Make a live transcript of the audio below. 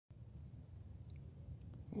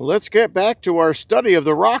Well, let's get back to our study of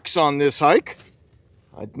the rocks on this hike.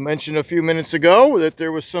 I mentioned a few minutes ago that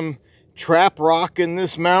there was some trap rock in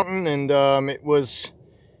this mountain, and it was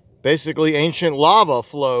basically ancient lava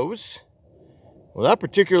flows. Well, that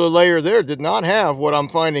particular layer there did not have what I'm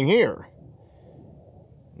finding here.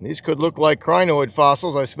 These could look like crinoid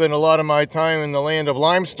fossils. I spent a lot of my time in the land of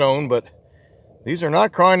limestone, but these are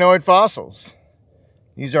not crinoid fossils.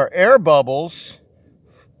 These are air bubbles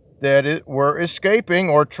that were escaping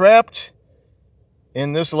or trapped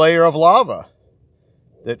in this layer of lava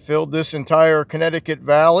that filled this entire Connecticut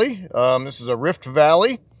Valley. This is a rift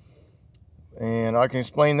valley, and I can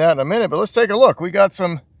explain that in a minute, but let's take a look. We got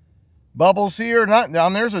some bubbles here.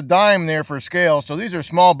 There's a dime there for scale, so these are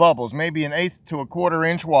small bubbles, maybe 1/8 to 1/4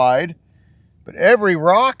 inch wide. But every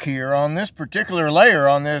rock here on this particular layer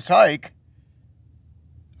on this hike,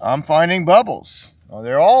 I'm finding bubbles. Well,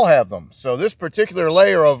 they all have them. So this particular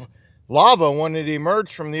layer of lava, when it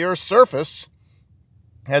emerged from the Earth's surface,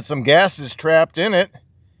 had some gases trapped in it,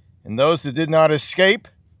 and those that did not escape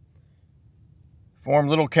formed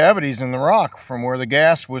little cavities in the rock from where the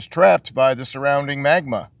gas was trapped by the surrounding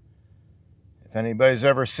magma. If anybody's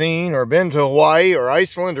ever seen or been to Hawaii or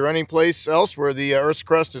Iceland or any place else where the Earth's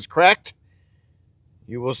crust is cracked,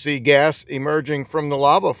 you will see gas emerging from the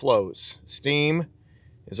lava flows. Steam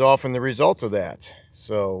is often the result of that.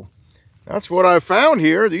 So that's what I've found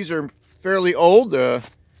here. These are fairly old, in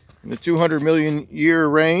the 200 million year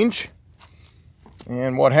range.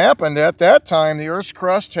 And what happened at that time, the Earth's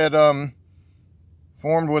crust had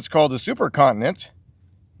formed what's called a supercontinent,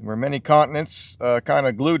 where many continents kind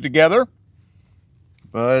of glued together.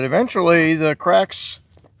 But eventually the cracks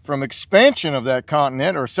from expansion of that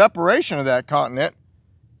continent or separation of that continent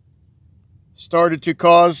started to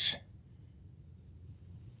cause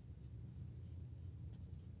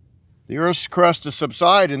the Earth's crust to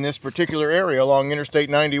subside in this particular area along Interstate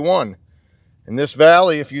 91. In this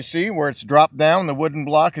valley, if you see where it's dropped down, the wooden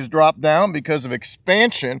block has dropped down because of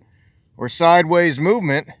expansion or sideways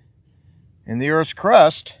movement in the Earth's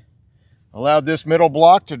crust, allowed this middle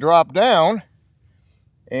block to drop down,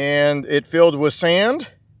 and it filled with sand.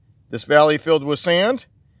 This valley filled with sand.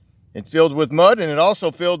 It filled with mud, and it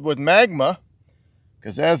also filled with magma,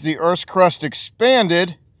 because as the Earth's crust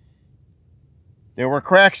expanded, there were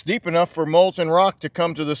cracks deep enough for molten rock to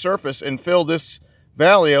come to the surface and fill this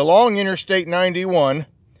valley along Interstate 91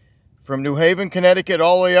 from New Haven, Connecticut,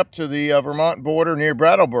 all the way up to the Vermont border near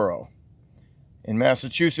Brattleboro, in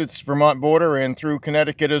Massachusetts, Vermont border, and through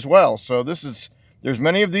Connecticut as well. So there's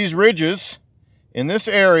many of these ridges in this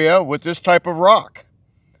area with this type of rock,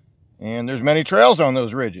 and there's many trails on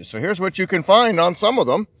those ridges. So here's what you can find on some of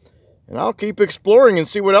them. And I'll keep exploring and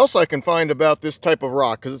see what else I can find about this type of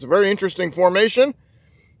rock, because it's a very interesting formation.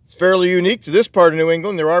 It's fairly unique to this part of New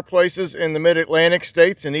England. There are places in the mid-Atlantic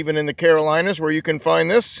states and even in the Carolinas where you can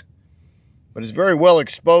find this, but it's very well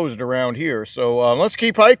exposed around here. So let's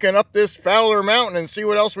keep hiking up this Fowler Mountain and see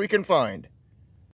what else we can find.